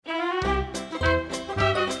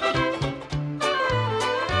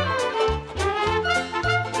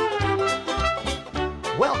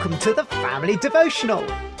to the Family Devotional.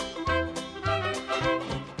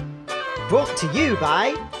 Brought to you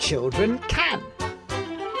by Children Can.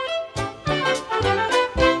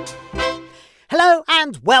 Hello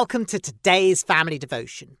and welcome to today's Family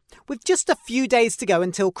Devotion. With just a few days to go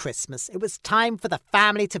until Christmas, it was time for the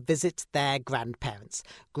family to visit their grandparents.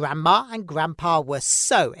 Grandma and Grandpa were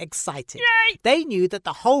so excited. Yay! They knew that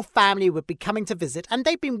the whole family would be coming to visit and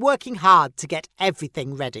they'd been working hard to get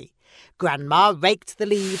everything ready. Grandma raked the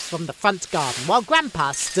leaves from the front garden while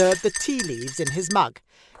Grandpa stirred the tea leaves in his mug.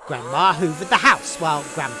 Grandma hoovered the house while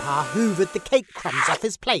Grandpa hoovered the cake crumbs off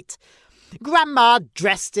his plate. Grandma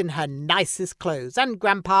dressed in her nicest clothes and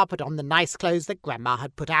Grandpa put on the nice clothes that Grandma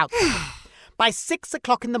had put out. By 6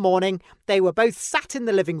 o'clock in the morning, they were both sat in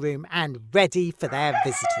the living room and ready for their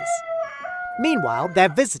visitors. Meanwhile, their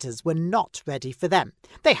visitors were not ready for them.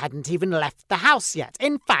 They hadn't even left the house yet.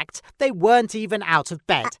 In fact, they weren't even out of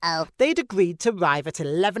bed. They'd agreed to arrive at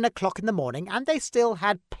 11 o'clock in the morning and they still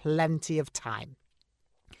had plenty of time.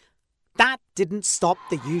 That didn't stop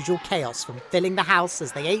the usual chaos from filling the house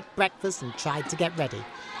as they ate breakfast and tried to get ready.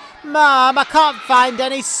 "Mum, I can't find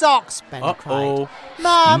any socks," Ben cried.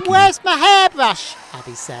 "Mum, where's my hairbrush?"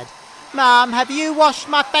 Abby said. "Mum, have you washed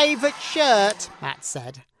my favourite shirt?" Matt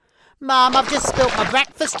said. "Mum, I've just spilt my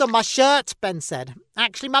breakfast on my shirt," Ben said.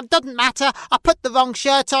 "Actually, Mum, doesn't matter. I put the wrong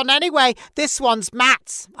shirt on anyway. This one's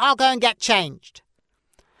Matt's. I'll go and get changed."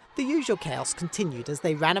 The usual chaos continued as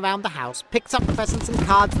they ran around the house, picked up presents and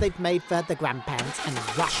cards they'd made for the grandparents and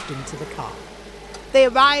rushed into the car. They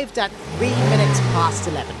arrived at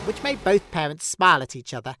 11:03, which made both parents smile at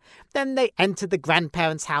each other. Then they entered the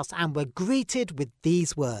grandparents' house and were greeted with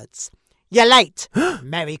these words: "You're late.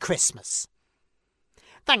 Merry Christmas."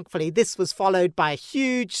 Thankfully, this was followed by a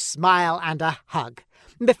huge smile and a hug.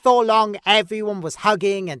 Before long, everyone was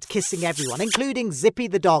hugging and kissing everyone, including Zippy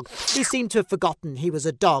the dog, who seemed to have forgotten he was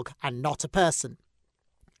a dog and not a person.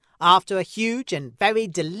 After a huge and very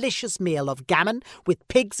delicious meal of gammon with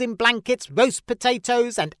pigs in blankets, roast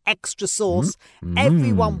potatoes and extra sauce,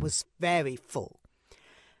 everyone was very full.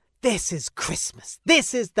 This is Christmas.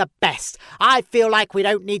 This is the best. I feel like we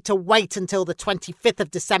don't need to wait until the 25th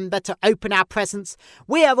of December to open our presents.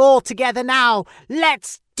 We are all together now.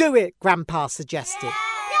 Let's do it, Grandpa suggested.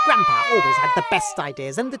 Grandpa always had the best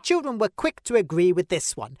ideas, and the children were quick to agree with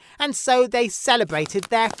this one. And so they celebrated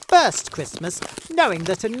their first Christmas, knowing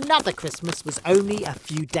that another Christmas was only a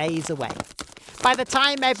few days away. By the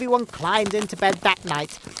time everyone climbed into bed that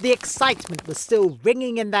night, the excitement was still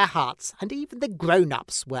ringing in their hearts, and even the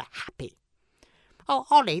grown-ups were happy. "Oh,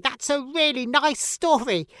 Ollie, that's a really nice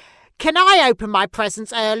story. Can I open my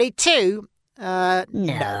presents early too?"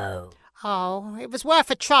 No. "Oh, it was worth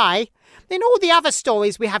a try. In all the other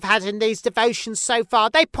stories we have had in these devotions so far,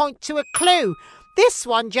 they point to a clue. This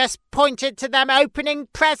one just pointed to them opening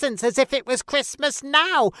presents as if it was Christmas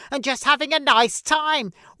now and just having a nice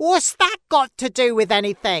time. What's that got to do with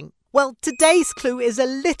anything?" Well, today's clue is a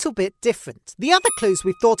little bit different. The other clues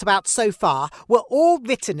we've thought about so far were all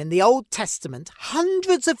written in the Old Testament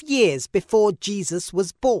hundreds of years before Jesus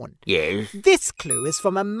was born. Yes. This clue is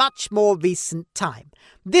from a much more recent time.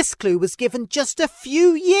 This clue was given just a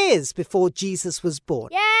few years before Jesus was born.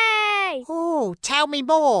 Yay! Oh, tell me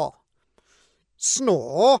more.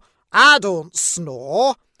 "Snore? I don't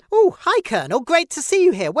snore." "Oh, hi, Colonel. Great to see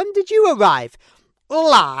you here. When did you arrive?"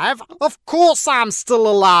 "Alive? Of course I'm still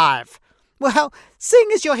alive." "Well, seeing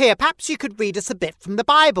as you're here, perhaps you could read us a bit from the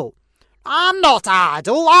Bible." "I'm not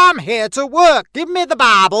idle. I'm here to work. Give me the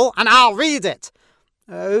Bible and I'll read it."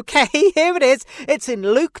 OK, here it is. It's in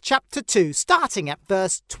Luke chapter 2, starting at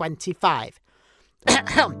verse 25.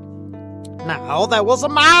 "Now there was a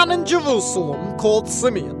man in Jerusalem called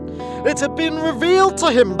Simeon. It had been revealed to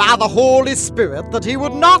him by the Holy Spirit that he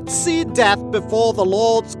would not see death before the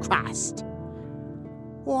Lord's Christ."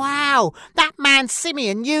 Wow, that man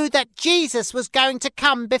Simeon knew that Jesus was going to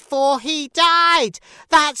come before he died.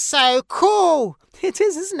 That's so cool. It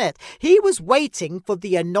is, isn't it? He was waiting for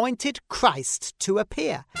the anointed Christ to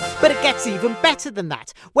appear. But it gets even better than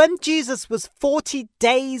that. When Jesus was 40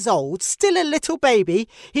 days old, still a little baby,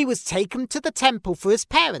 he was taken to the temple for his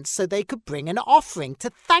parents so they could bring an offering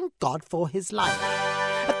to thank God for his life.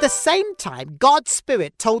 At the same time, God's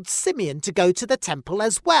Spirit told Simeon to go to the temple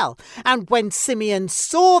as well. And when Simeon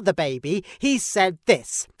saw the baby, he said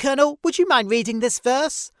this. Colonel, would you mind reading this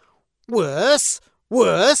verse? Worse?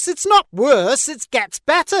 Worse? It's not worse, it gets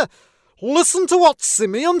better. Listen to what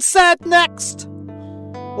Simeon said next.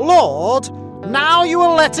 Lord, now you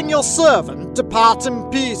are letting your servant depart in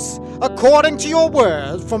peace, according to your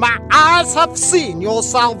word, for my eyes have seen your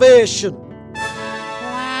salvation.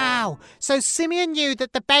 Wow, So Simeon knew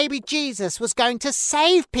that the baby Jesus was going to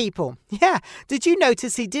save people. Yeah, did you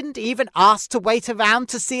notice he didn't even ask to wait around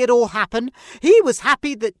to see it all happen? He was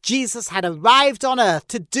happy that Jesus had arrived on earth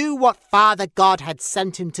to do what Father God had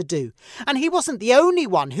sent him to do. And he wasn't the only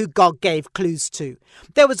one who God gave clues to.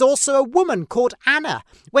 There was also a woman called Anna.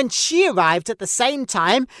 When she arrived at the same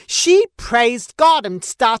time, she praised God and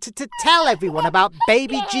started to tell everyone about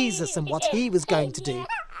baby Jesus and what he was going to do.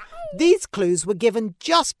 These clues were given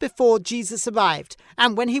just before Jesus arrived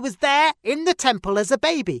and when he was there in the temple as a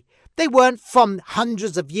baby. They weren't from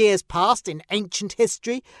hundreds of years past in ancient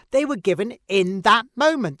history. They were given in that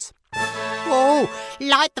moment. Oh,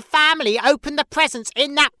 like the family opened the presents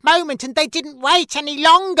in that moment and they didn't wait any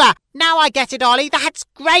longer. Now I get it, Ollie. That's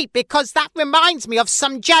great because that reminds me of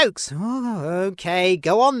some jokes. Oh, OK,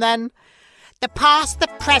 go on then. The past, the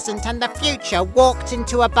present and the future walked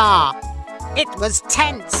into a bar. It was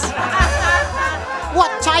tense. What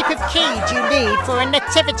type of key do you need for a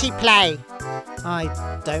nativity play? I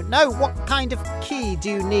don't know. What kind of key do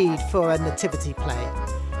you need for a nativity play?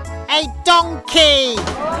 A donkey!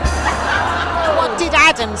 What did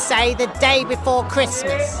Adam say the day before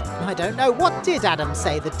Christmas? I don't know. What did Adam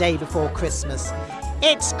say the day before Christmas?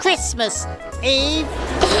 It's Christmas Eve.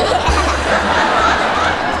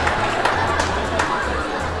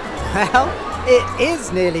 Well, it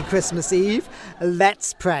is nearly Christmas Eve.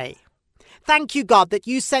 Let's pray. Thank you, God, that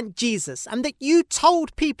you sent Jesus and that you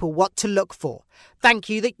told people what to look for. Thank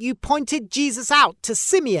you that you pointed Jesus out to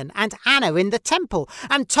Simeon and Anna in the temple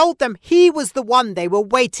and told them he was the one they were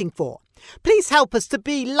waiting for. Please help us to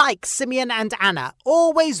be like Simeon and Anna,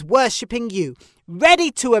 always worshipping you,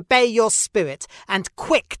 ready to obey your spirit and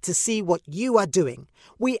quick to see what you are doing.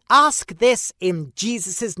 We ask this in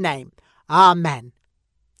Jesus' name. Amen.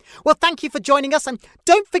 Well, thank you for joining us, and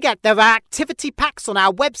don't forget there are activity packs on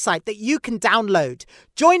our website that you can download.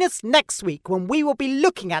 Join us next week when we will be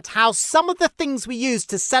looking at how some of the things we use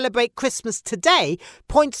to celebrate Christmas today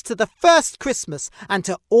points to the first Christmas and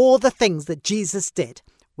to all the things that Jesus did.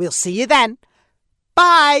 We'll see you then.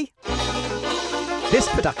 Bye! This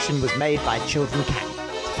production was made by Children Can.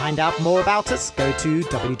 To find out more about us, go to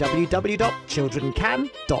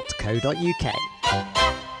www.childrencan.co.uk.